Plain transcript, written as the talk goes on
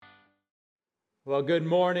Well, good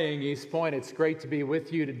morning, East Point. It's great to be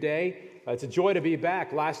with you today. It's a joy to be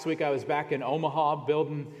back. Last week I was back in Omaha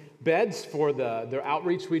building beds for the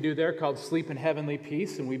outreach we do there called Sleep in Heavenly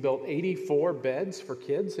Peace, and we built 84 beds for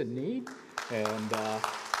kids in need. And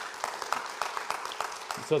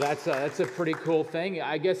so that's a pretty cool thing.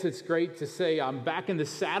 I guess it's great to say I'm back in the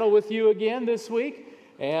saddle with you again this week.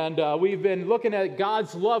 And we've been looking at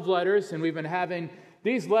God's love letters, and we've been having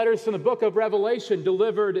these letters from the book of Revelation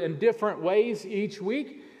delivered in different ways each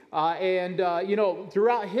week.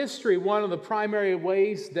 Throughout history, one of the primary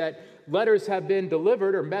ways that letters have been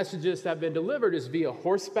delivered or messages have been delivered is via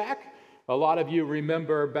horseback. A lot of you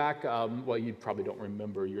remember back, you probably don't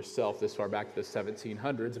remember yourself this far back to the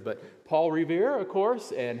 1700s, but Paul Revere, of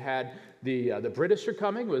course, and had the British are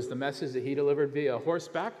coming was the message that he delivered via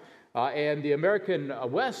horseback. And the American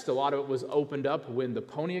West, a lot of it was opened up when the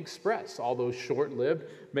Pony Express, although short-lived,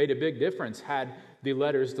 made a big difference, had the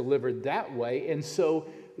letters delivered that way. And so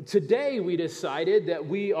today we decided that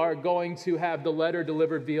we are going to have the letter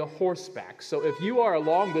delivered via horseback. So if you are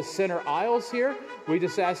along the center aisles here, we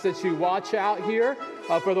just ask that you watch out here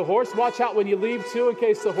for the horse. Watch out when you leave, too, in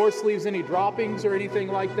case the horse leaves any droppings or anything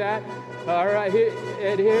like that. All right, here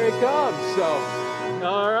it comes. So,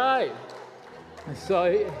 all right.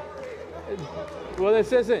 So... Well,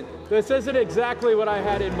 this isn't exactly what I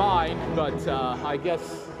had in mind, but I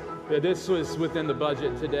guess this was within the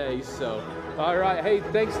budget today. So, all right. Hey,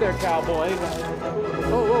 thanks there, cowboy.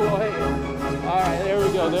 Whoa, hey. All right, there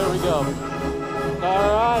we go.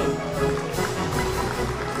 All right.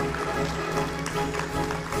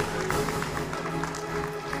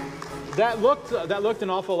 That looked an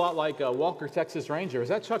awful lot like a Walker Texas Ranger. Is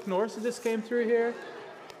that Chuck Norris that just came through here?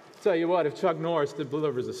 Tell you what, if Chuck Norris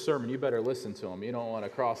delivers a sermon, you better listen to him. You don't want to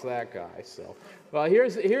cross that guy. So, well,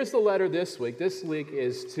 here's the letter this week. This week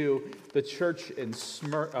is to the church in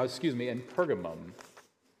Pergamum.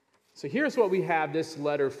 So here's what we have. This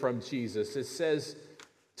letter from Jesus. It says,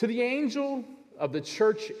 "To the angel of the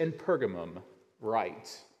church in Pergamum,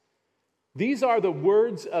 write: These are the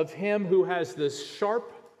words of him who has this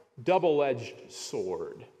sharp, double-edged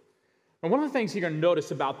sword." And one of the things you're going to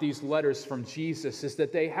notice about these letters from Jesus is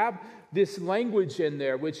that they have this language in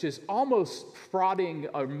there which is almost prodding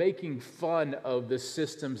or making fun of the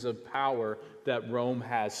systems of power that Rome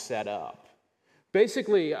has set up.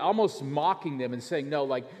 Basically, almost mocking them and saying, no,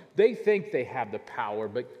 like they think they have the power,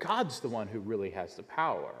 but God's the one who really has the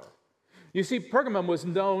power. You see, Pergamum was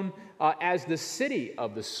known as the city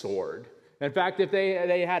of the sword. In fact, if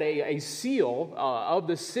they had a seal of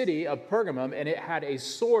the city of Pergamum, and it had a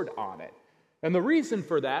sword on it. And the reason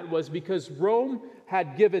for that was because Rome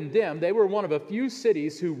had given them, they were one of a few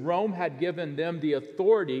cities who Rome had given them the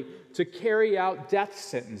authority to carry out death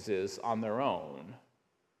sentences on their own.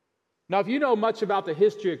 Now, if you know much about the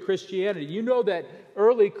history of Christianity, you know that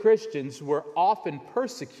early Christians were often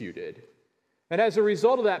persecuted. And as a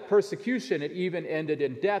result of that persecution, it even ended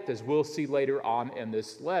in death, as we'll see later on in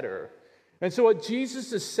this letter. And so what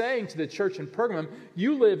Jesus is saying to the church in Pergamum,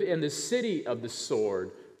 you live in the city of the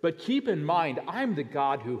sword, but keep in mind, I'm the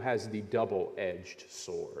God who has the double-edged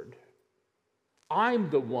sword. I'm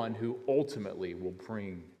the one who ultimately will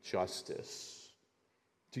bring justice.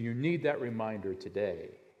 Do you need that reminder today?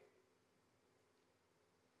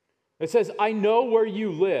 It says, I know where you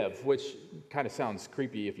live, which kind of sounds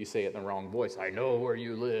creepy if you say it in the wrong voice. I know where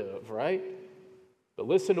you live, right? But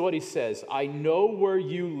listen to what he says. I know where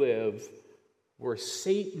you live, where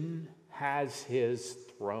Satan has his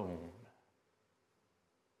throne.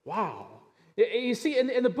 Wow. You see,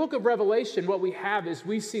 in the book of Revelation, what we have is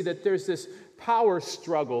we see that there's this power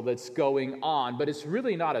struggle that's going on, but it's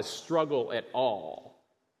really not a struggle at all.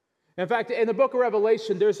 In fact, in the book of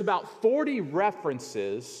Revelation, there's about 40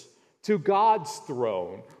 references to God's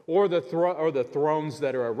throne, or the thrones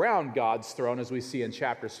that are around God's throne, as we see in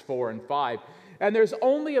chapters 4 and 5. And there's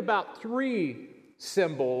only about 3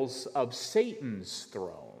 symbols of Satan's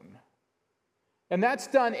throne. And that's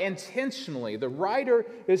done intentionally. The writer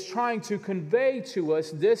is trying to convey to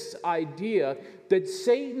us this idea that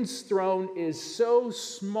Satan's throne is so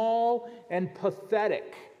small and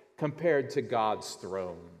pathetic compared to God's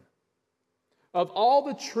throne. Of all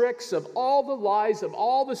the tricks, of all the lies, of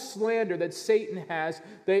all the slander that Satan has,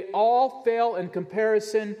 they all fail in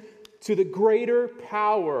comparison to the greater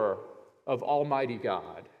power of Almighty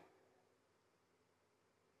God.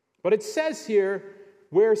 But it says here,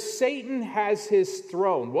 where Satan has his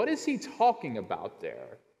throne. What is he talking about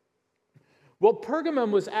there? Well,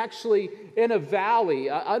 Pergamum was actually in a valley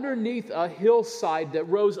underneath a hillside that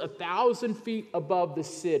rose 1,000 feet above the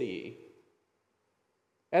city.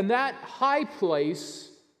 And that high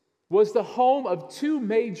place was the home of two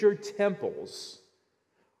major temples.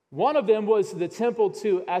 One of them was the temple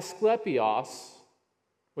to Asclepios,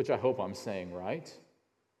 which I hope I'm saying right,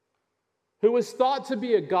 who was thought to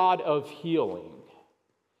be a god of healing.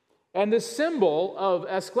 And the symbol of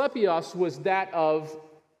Asclepios was that of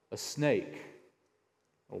a snake,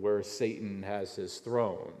 where Satan has his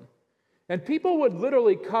throne. And people would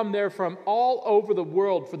literally come there from all over the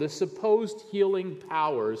world for the supposed healing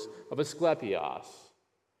powers of Asclepios.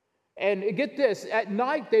 And get this, at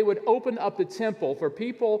night they would open up the temple for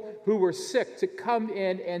people who were sick to come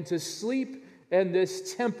in and to sleep in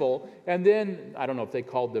this temple. And then, I don't know if they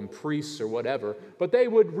called them priests or whatever, but they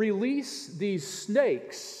would release these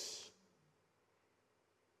snakes.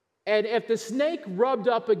 And if the snake rubbed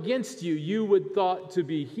up against you, you would thought to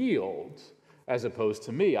be healed. As opposed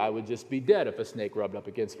to me, I would just be dead if a snake rubbed up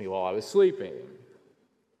against me while I was sleeping.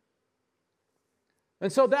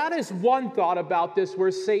 And so that is one thought about this,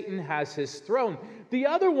 where Satan has his throne. The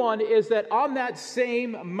other one is that on that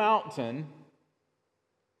same mountain,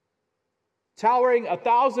 towering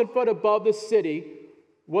 1,000 foot above the city,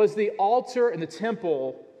 was the altar and the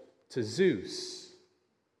temple to Zeus.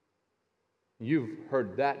 You've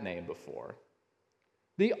heard that name before.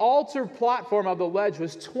 The altar platform of the ledge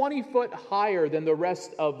was 20 foot higher than the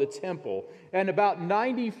rest of the temple and about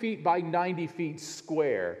 90 feet by 90 feet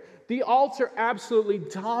square. The altar absolutely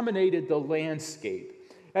dominated the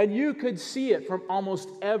landscape, and you could see it from almost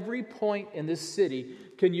every point in the city.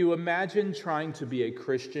 Can you imagine trying to be a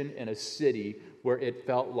Christian in a city where it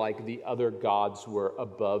felt like the other gods were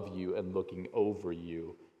above you and looking over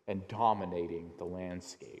you and dominating the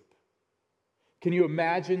landscape? Can you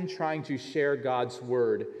imagine trying to share God's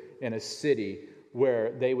word in a city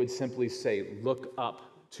where they would simply say, look up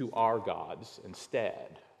to our gods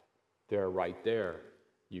instead? They're right there.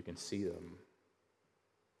 You can see them.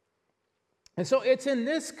 And so it's in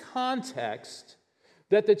this context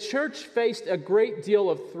that the church faced a great deal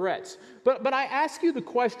of threats. But I ask you the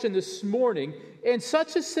question this morning, in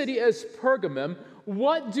such a city as Pergamum,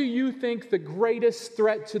 what do you think the greatest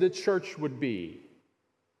threat to the church would be?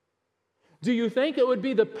 Do you think it would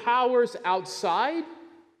be the powers outside?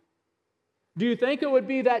 Do you think it would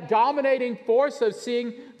be that dominating force of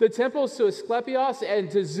seeing the temples to Asclepios and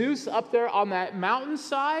to Zeus up there on that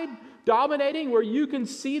mountainside, dominating where you can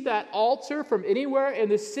see that altar from anywhere in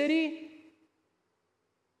the city?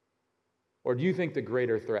 Or do you think the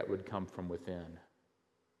greater threat would come from within?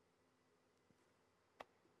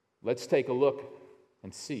 Let's take a look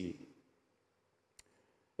and see.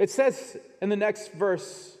 It says in the next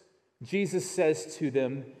verse, Jesus says to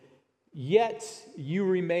them, "Yet you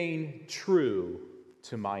remain true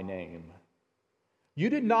to my name. You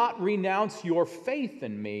did not renounce your faith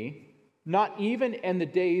in me, not even in the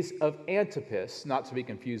days of Antipas," not to be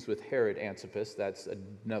confused with Herod Antipas, that's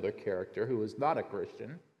another character who was not a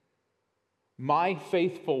Christian, "my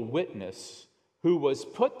faithful witness, who was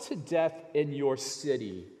put to death in your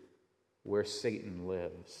city where Satan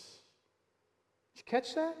lives." Did you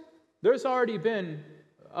catch that? There's already been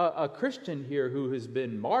a Christian here who has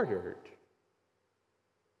been martyred.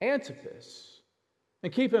 Antipas.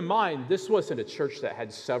 And keep in mind, this wasn't a church that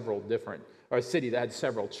had several different, or a city that had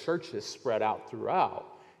several churches spread out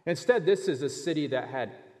throughout. Instead, this is a city that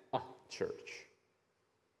had a church.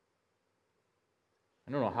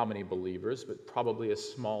 I don't know how many believers, but probably a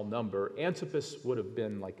small number. Antipas would have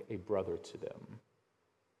been like a brother to them.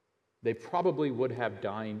 They probably would have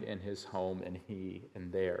dined in his home and he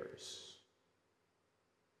in theirs.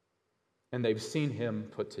 And they've seen him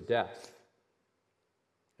put to death.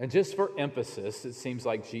 And just for emphasis, it seems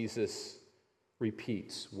like Jesus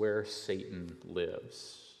repeats where Satan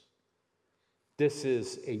lives. This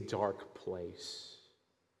is a dark place.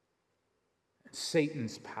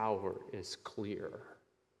 Satan's power is clear.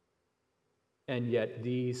 And yet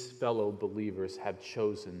these fellow believers have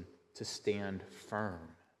chosen to stand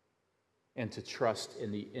firm and to trust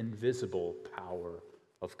in the invisible power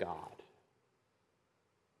of God.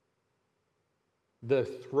 The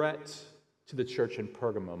threat to the church in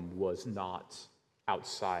Pergamum was not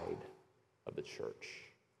outside of the church.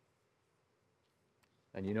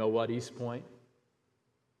 And you know what, East Point?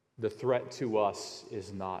 The threat to us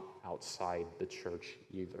is not outside the church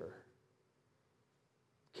either.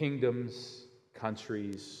 Kingdoms,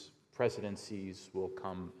 countries, presidencies will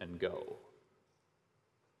come and go.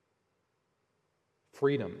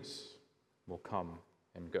 Freedoms will come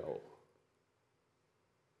and go.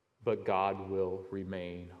 But God will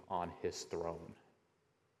remain on his throne.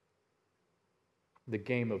 The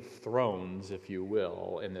Game of Thrones, if you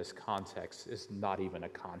will, in this context, is not even a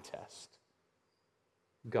contest.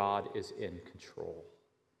 God is in control,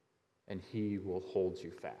 and he will hold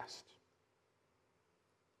you fast.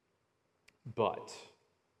 But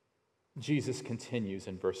Jesus continues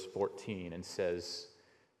in verse 14 and says,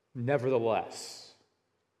 nevertheless,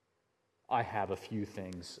 I have a few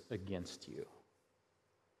things against you.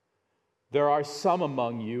 There are some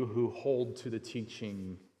among you who hold to the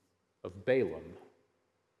teaching of Balaam,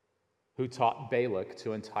 who taught Balak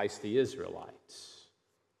to entice the Israelites.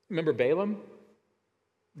 Remember Balaam?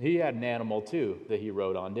 He had an animal too that he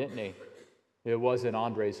rode on, didn't he? It wasn't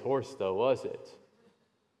Andre's horse though, was it?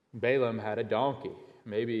 Balaam had a donkey.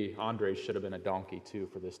 Maybe Andre should have been a donkey too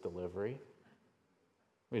for this delivery.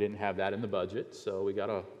 We didn't have that in the budget, so we got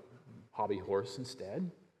a hobby horse instead.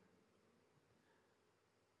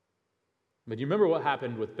 But you remember what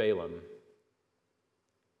happened with Balaam?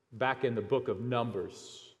 Back in the book of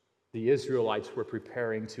Numbers, the Israelites were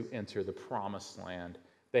preparing to enter the promised land.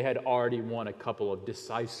 They had already won a couple of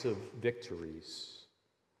decisive victories.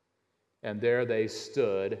 And there they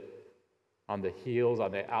stood on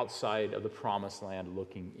the outside of the promised land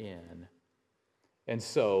looking in. And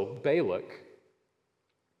so Balak,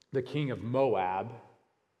 the king of Moab,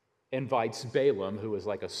 invites Balaam, who was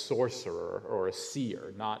like a sorcerer or a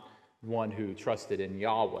seer, not one who trusted in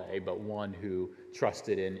Yahweh, but one who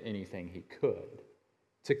trusted in anything he could,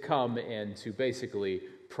 to come and to basically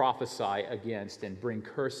prophesy against and bring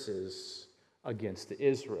curses against the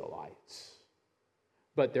Israelites.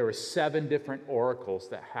 But there were 7 different oracles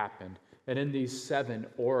that happened, and in these 7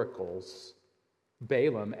 oracles,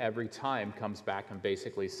 Balaam every time comes back and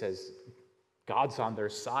basically says, God's on their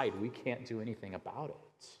side. We can't do anything about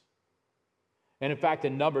it. And in fact,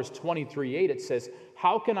 in Numbers 23:8, it says,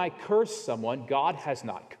 how can I curse someone God has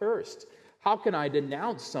not cursed? How can I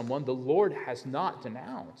denounce someone the Lord has not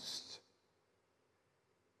denounced?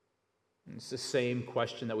 And it's the same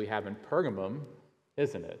question that we have in Pergamum,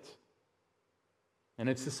 isn't it? And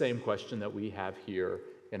it's the same question that we have here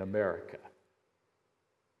in America.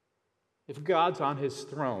 If God's on his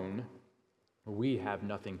throne, we have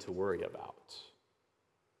nothing to worry about.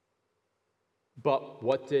 But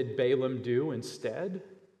what did Balaam do instead?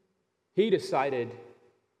 He decided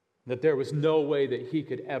that there was no way that he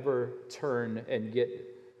could ever turn and get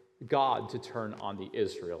God to turn on the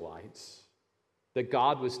Israelites. That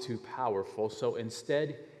God was too powerful. So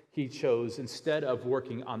instead of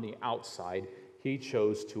working on the outside, he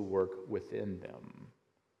chose to work within them.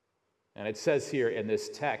 And it says here in this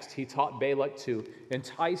text, he taught Balak to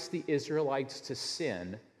entice the Israelites to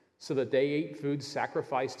sin so that they ate food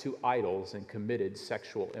sacrificed to idols and committed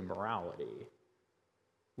sexual immorality.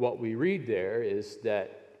 What we read there is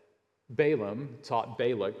that Balaam taught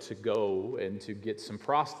Balak to go and to get some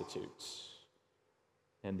prostitutes.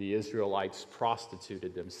 And the Israelites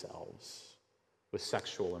prostituted themselves with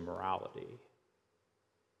sexual immorality.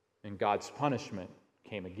 And God's punishment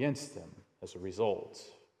came against them as a result.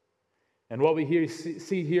 And what we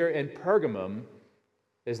see here in Pergamum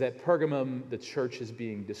is that Pergamum, the church, is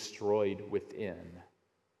being destroyed within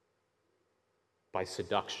by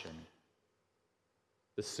seduction.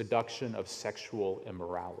 The seduction of sexual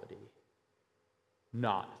immorality,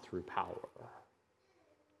 not through power.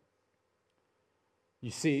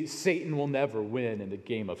 You see, Satan will never win in the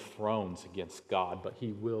game of thrones against God, but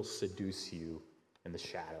he will seduce you in the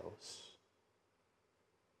shadows.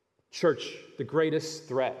 Church, the greatest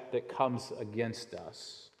threat that comes against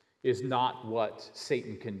us is not what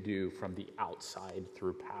Satan can do from the outside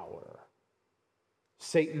through power.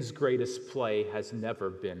 Satan's greatest play has never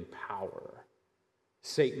been power.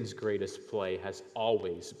 Satan's greatest play has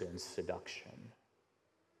always been seduction.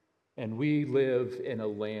 And we live in a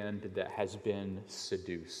land that has been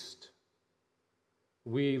seduced.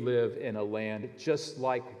 We live in a land just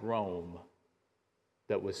like Rome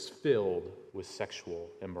that was filled with sexual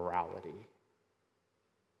immorality.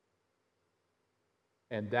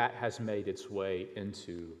 And that has made its way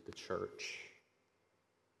into the church.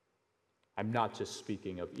 I'm not just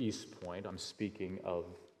speaking of East Point, I'm speaking of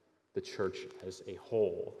the church as a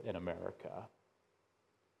whole in America.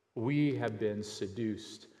 We have been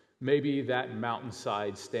seduced. Maybe that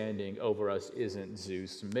mountainside standing over us isn't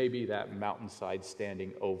Zeus. Maybe that mountainside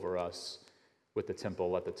standing over us with the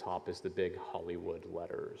temple at the top is the big Hollywood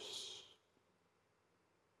letters.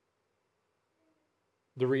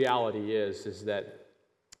 The reality is that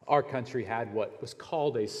our country had what was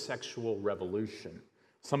called a sexual revolution.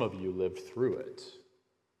 Some of you lived through it.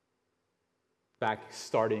 Back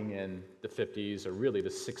starting in the 50s, or really the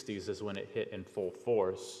 60s is when it hit in full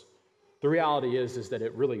force. The reality is that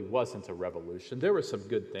it really wasn't a revolution. There were some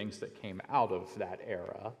good things that came out of that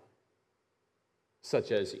era,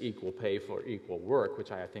 such as equal pay for equal work,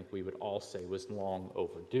 which I think we would all say was long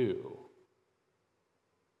overdue.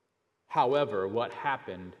 However, what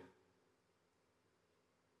happened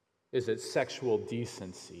is that sexual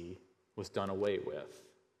decency was done away with.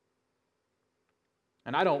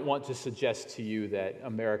 And I don't want to suggest to you that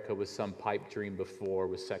America was some pipe dream before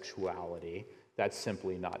with sexuality. That's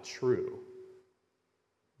simply not true.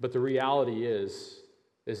 But the reality is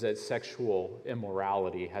that sexual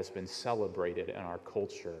immorality has been celebrated in our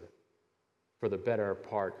culture for the better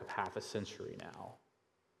part of half a century now.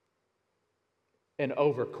 And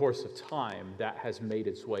over the course of time, that has made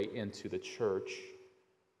its way into the church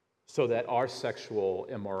so that our sexual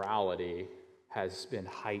immorality has been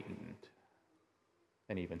heightened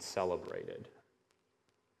and even celebrated.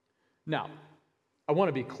 Now, I want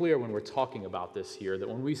to be clear when we're talking about this here that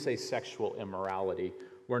when we say sexual immorality,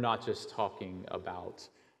 we're not just talking about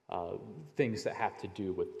things that have to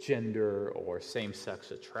do with gender or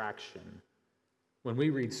same-sex attraction. When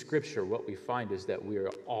we read Scripture, what we find is that we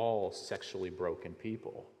are all sexually broken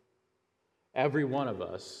people. Every one of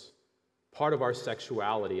us, part of our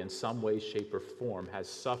sexuality in some way, shape, or form has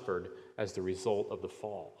suffered as the result of the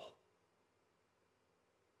fall.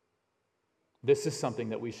 This is something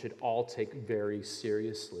that we should all take very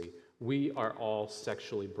seriously. We are all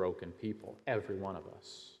sexually broken people, every one of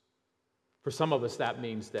us. For some of us, that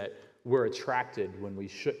means that we're attracted when we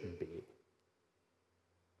shouldn't be.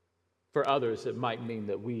 For others, it might mean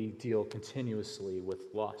that we deal continuously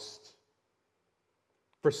with lust.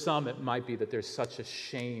 For some, it might be that there's such a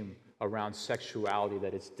shame around sexuality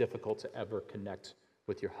that it's difficult to ever connect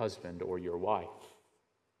with your husband or your wife.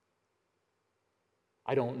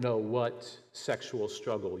 I don't know what sexual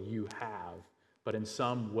struggle you have, but in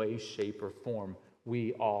some way, shape, or form,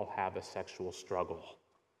 we all have a sexual struggle.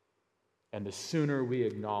 And the sooner we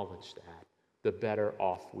acknowledge that, the better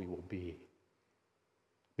off we will be.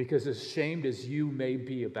 Because as shamed as you may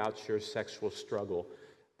be about your sexual struggle,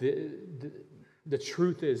 the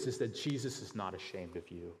truth is that Jesus is not ashamed of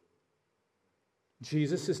you.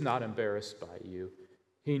 Jesus is not embarrassed by you.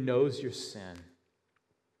 He knows your sin.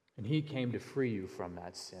 And he came to free you from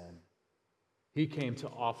that sin. He came to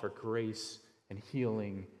offer grace and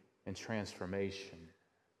healing and transformation.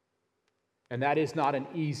 And that is not an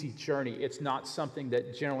easy journey. It's not something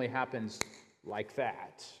that generally happens like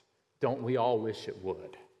that. Don't we all wish it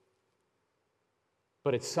would?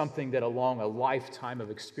 But it's something that along a lifetime of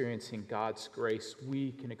experiencing God's grace,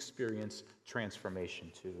 we can experience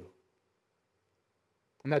transformation too.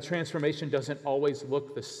 And that transformation doesn't always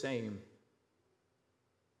look the same.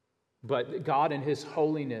 But God in his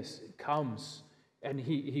holiness comes and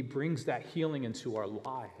he brings that healing into our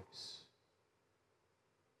lives.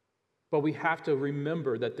 But we have to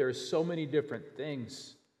remember that there are so many different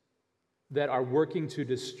things that are working to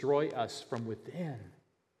destroy us from within.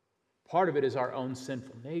 Part of it is our own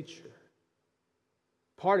sinful nature.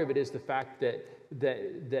 Part of it is the fact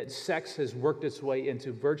that sex has worked its way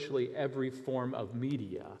into virtually every form of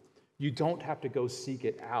media. You don't have to go seek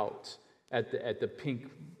it out at the pink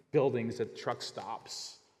buildings at truck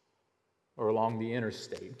stops or along the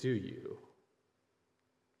interstate, do you?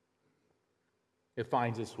 It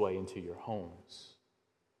finds its way into your homes.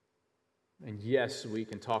 And yes, we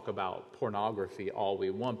can talk about pornography all we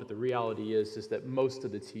want, but the reality is that most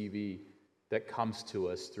of the TV that comes to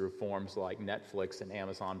us through forms like Netflix and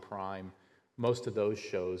Amazon Prime, most of those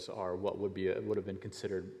shows are what would have been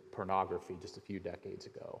considered pornography just a few decades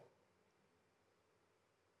ago.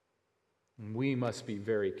 We must be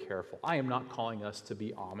very careful. I am not calling us to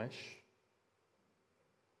be Amish.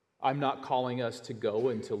 I'm not calling us to go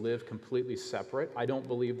and to live completely separate. I don't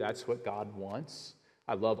believe that's what God wants.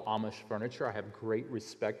 I love Amish furniture. I have great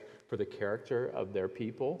respect for the character of their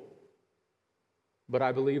people. But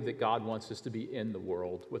I believe that God wants us to be in the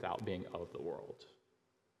world without being of the world.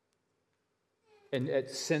 And at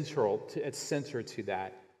center to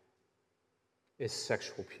that is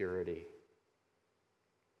sexual purity.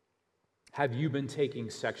 Have you been taking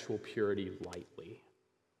sexual purity lightly?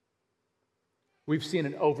 We've seen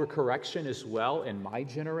an overcorrection as well in my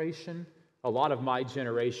generation. A lot of my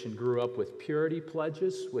generation grew up with purity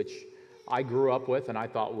pledges, which I grew up with and I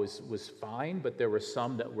thought was fine, but there were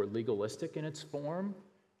some that were legalistic in its form.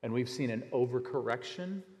 And we've seen an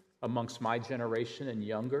overcorrection amongst my generation and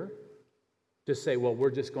younger to say, well,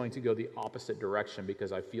 we're just going to go the opposite direction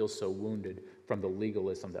because I feel so wounded from the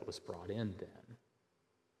legalism that was brought in then.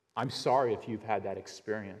 I'm sorry if you've had that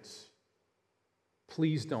experience.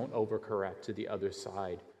 Please don't overcorrect to the other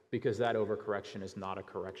side because that overcorrection is not a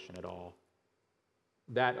correction at all.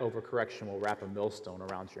 That overcorrection will wrap a millstone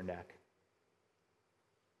around your neck.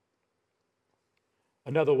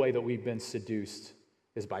 Another way that we've been seduced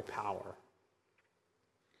is by power.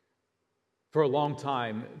 For a long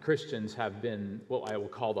time, Christians have been what I will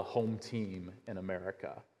call the home team in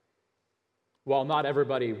America. While not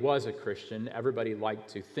everybody was a Christian, everybody liked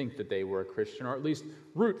to think that they were a Christian, or at least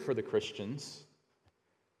root for the Christians,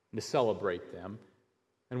 to celebrate them.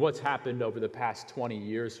 And what's happened over the past 20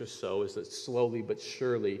 years or so is that slowly but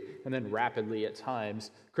surely, and then rapidly at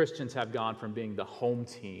times, Christians have gone from being the home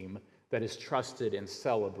team that is trusted and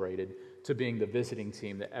celebrated to being the visiting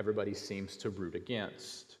team that everybody seems to root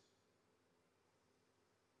against.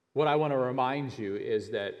 What I want to remind you is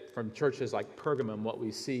that from churches like Pergamum, what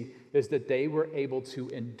we see is that they were able to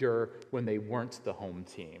endure when they weren't the home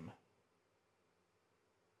team.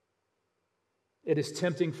 It is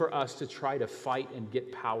tempting for us to try to fight and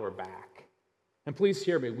get power back. And please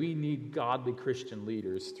hear me, we need godly Christian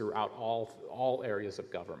leaders throughout all areas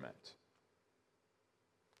of government.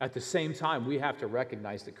 At the same time, we have to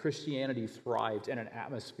recognize that Christianity thrived in an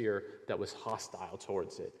atmosphere that was hostile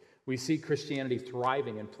towards it. We see Christianity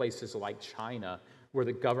thriving in places like China, where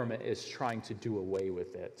the government is trying to do away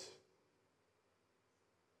with it.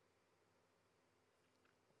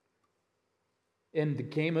 In the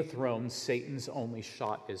Game of Thrones, Satan's only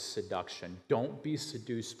shot is seduction. Don't be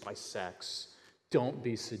seduced by sex. Don't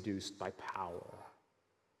be seduced by power.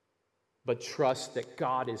 But trust that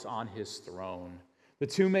God is on his throne. The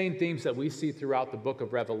two main themes that we see throughout the book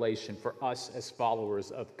of Revelation for us as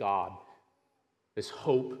followers of God is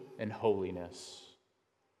hope and holiness.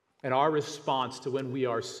 And our response to when we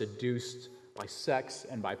are seduced by sex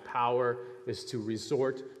and by power is to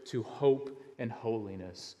resort to hope and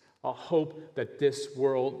holiness. A hope that this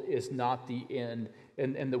world is not the end.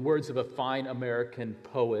 In the words of a fine American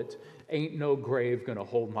poet, ain't no grave gonna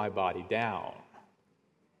hold my body down.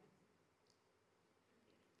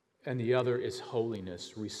 And the other is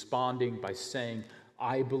holiness, responding by saying,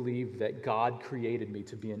 I believe that God created me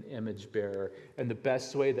to be an image bearer, and the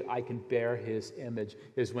best way that I can bear his image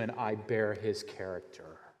is when I bear his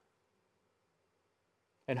character.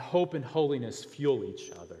 And hope and holiness fuel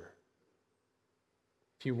each other.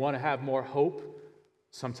 If you want to have more hope,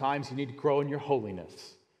 sometimes you need to grow in your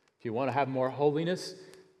holiness. If you want to have more holiness,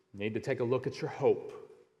 you need to take a look at your hope.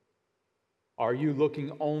 Are you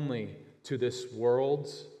looking only to this world,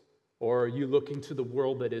 or are you looking to the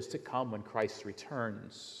world that is to come when Christ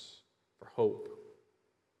returns for hope?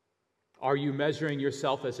 Are you measuring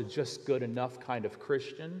yourself as a just good enough kind of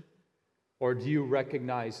Christian? Or do you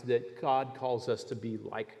recognize that God calls us to be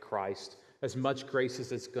like Christ? As much grace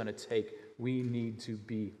as it's going to take, we need to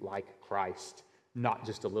be like Christ, not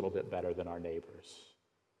just a little bit better than our neighbors.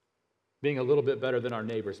 Being a little bit better than our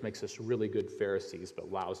neighbors makes us really good Pharisees,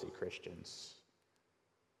 but lousy Christians.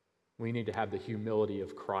 We need to have the humility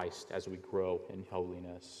of Christ as we grow in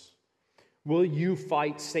holiness. Will you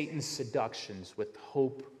fight Satan's seductions with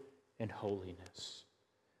hope and holiness?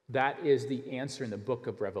 That is the answer in the book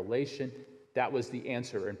of Revelation. That was the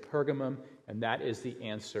answer in Pergamum, and that is the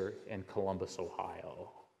answer in Columbus, Ohio.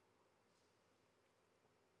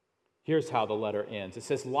 Here's how the letter ends. It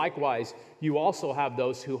says, likewise, you also have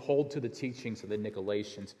those who hold to the teachings of the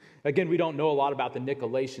Nicolaitans. Again, we don't know a lot about the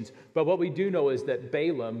Nicolaitans, but what we do know is that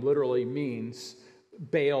Balaam literally means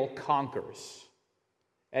Baal conquers.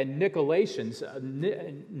 And Nicolaitans,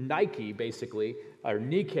 Nike basically, or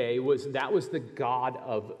Nike, was the god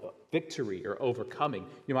of victory or overcoming.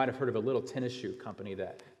 You might have heard of a little tennis shoe company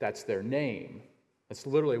that's their name. That's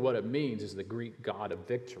literally what it means, is the Greek god of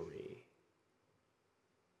victory.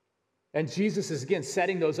 And Jesus is, again,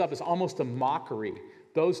 setting those up as almost a mockery,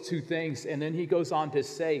 those two things. And then he goes on to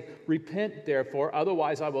say, repent, therefore,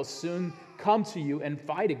 otherwise I will soon come to you and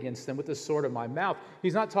fight against them with the sword of my mouth.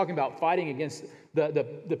 He's not talking about fighting against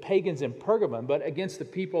the pagans in Pergamum, but against the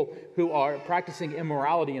people who are practicing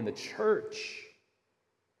immorality in the church.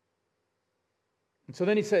 And so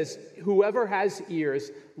then he says, whoever has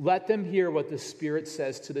ears, let them hear what the Spirit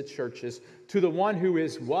says to the churches. To the one who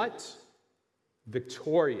is what?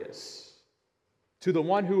 Victorious. To the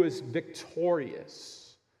one who is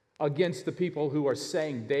victorious against the people who are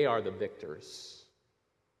saying they are the victors.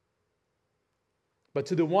 But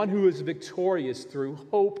to the one who is victorious through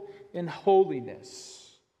hope and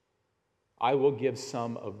holiness, I will give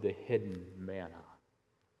some of the hidden manna.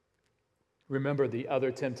 Remember, the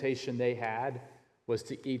other temptation they had was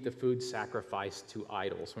to eat the food sacrificed to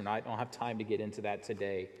idols. I don't have time to get into that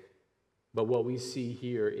today. But what we see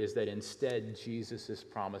here is that instead, Jesus is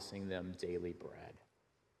promising them daily bread.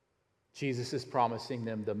 Jesus is promising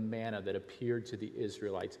them the manna that appeared to the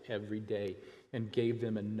Israelites every day and gave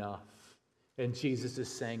them enough. And Jesus is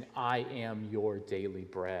saying, I am your daily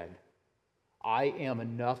bread. I am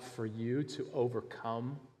enough for you to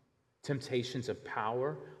overcome temptations of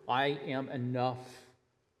power. I am enough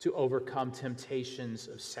to overcome temptations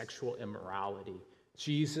of sexual immorality.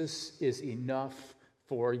 Jesus is enough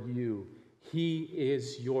for you. He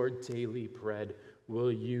is your daily bread.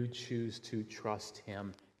 Will you choose to trust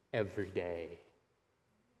him every day?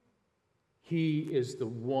 He is the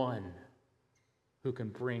one who can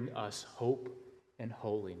bring us hope and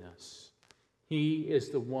holiness. He is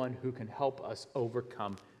the one who can help us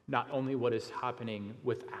overcome not only what is happening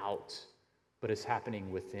without, but is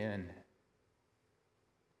happening within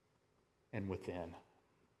and within.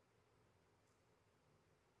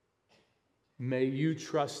 May you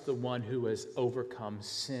trust the one who has overcome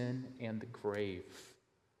sin and the grave,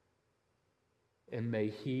 and may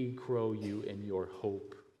he grow you in your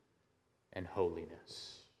hope and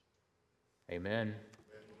holiness. Amen.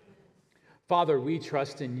 Father, we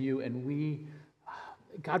trust in you, and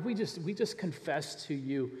God, we just confess to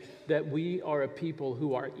you that we are a people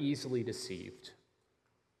who are easily deceived.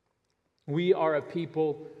 We are a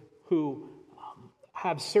people who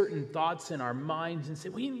have certain thoughts in our minds and say,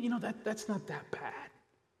 well, that's not that bad.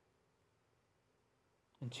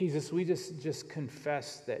 And Jesus, we just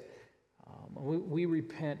confess that we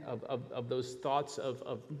repent of those thoughts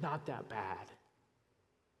of not that bad.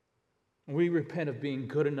 We repent of being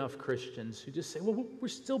good enough Christians who just say, well, we're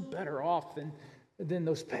still better off than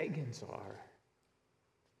those pagans are.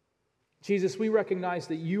 Jesus, we recognize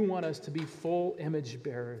that you want us to be full image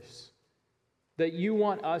bearers, that you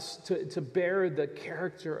want us to bear the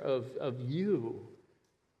character of you.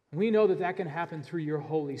 We know that can happen through your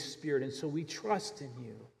Holy Spirit, and so we trust in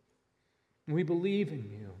you, and we believe in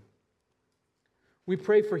you. We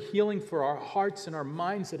pray for healing for our hearts and our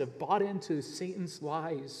minds that have bought into Satan's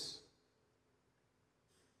lies.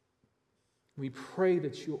 We pray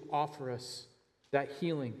that you offer us that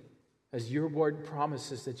healing as your word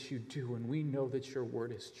promises that you do, and we know that your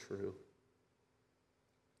word is true.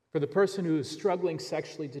 For the person who is struggling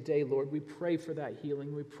sexually today, Lord, we pray for that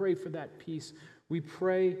healing. We pray for that peace. We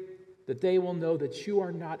pray that they will know that you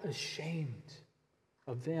are not ashamed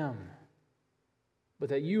of them, but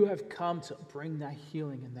that you have come to bring that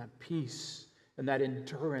healing and that peace and that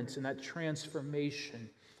endurance and that transformation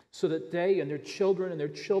so that they and their children and their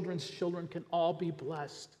children's children can all be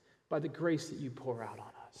blessed by the grace that you pour out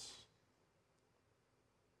on us.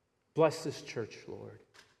 Bless this church, Lord.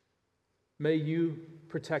 May you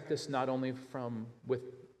protect us not only from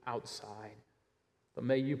outside, but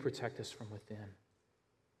may you protect us from within.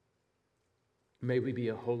 May we be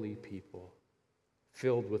a holy people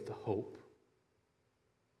filled with the hope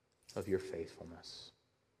of your faithfulness.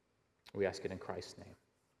 We ask it in Christ's name.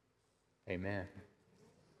 Amen.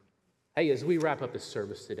 Hey, as we wrap up this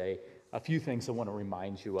service today, a few things I want to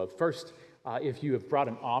remind you of. First, if you have brought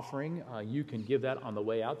an offering, you can give that on the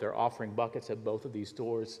way out. There are offering buckets at both of these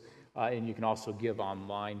doors, and you can also give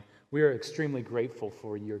online. We are extremely grateful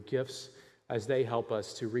for your gifts as they help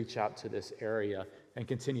us to reach out to this area and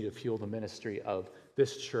continue to fuel the ministry of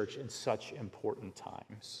this church in such important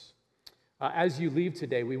times. As you leave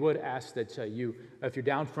today, we would ask that if you're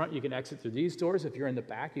down front, you can exit through these doors. If you're in the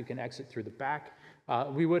back, you can exit through the back.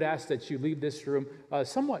 We would ask that you leave this room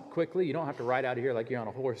somewhat quickly. You don't have to ride out of here like you're on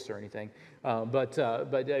a horse or anything. But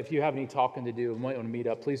if you have any talking to do and might want to meet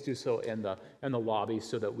up, please do so in the lobby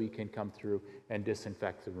so that we can come through and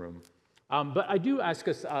disinfect the room. But I do ask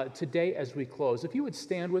us today as we close, if you would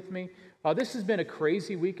stand with me. This has been a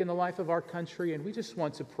crazy week in the life of our country, and we just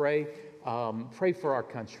want to pray for our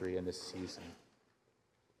country in this season.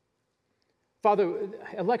 Father,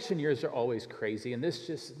 election years are always crazy, and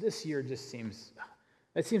this year just seems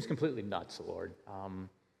completely nuts, Lord.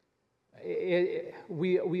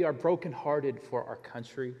 We are brokenhearted for our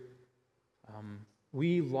country.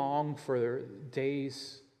 We long for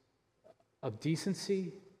days of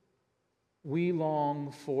decency. We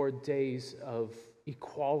long for days of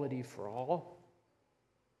equality for all.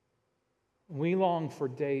 We long for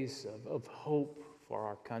days of hope for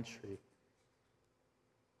our country.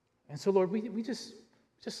 And so, Lord, we just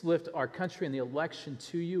lift our country and the election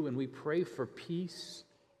to you, and we pray for peace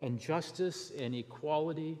and justice and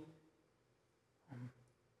equality.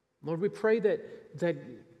 Lord, we pray that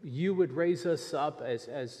you would raise us up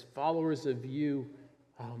as followers of you,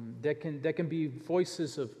 that can be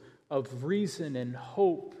voices of reason and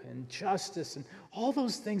hope and justice and all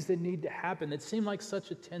those things that need to happen that seem like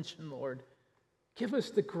such a tension, Lord. Give us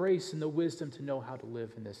the grace and the wisdom to know how to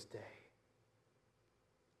live in this day.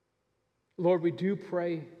 Lord, we do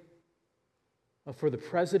pray for the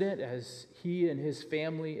president as he and his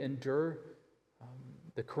family endure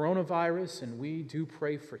the coronavirus, and we do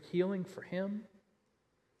pray for healing for him.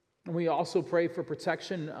 And we also pray for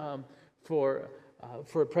protection for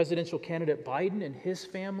presidential candidate Biden and his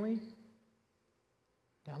family.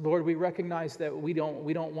 Now, Lord, we recognize that we don't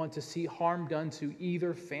want to see harm done to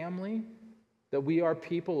either family, that we are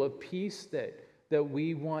people of peace, that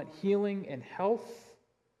we want healing and health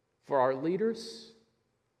for our leaders,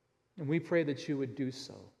 and we pray that you would do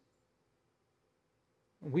so.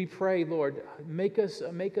 We pray, Lord, make us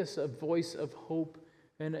a voice of hope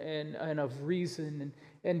and of reason,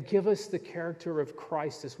 and give us the character of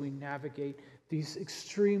Christ as we navigate these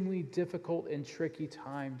extremely difficult and tricky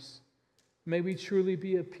times. May we truly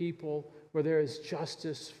be a people where there is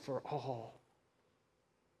justice for all.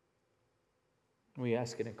 We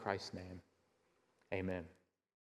ask it in Christ's name. Amen.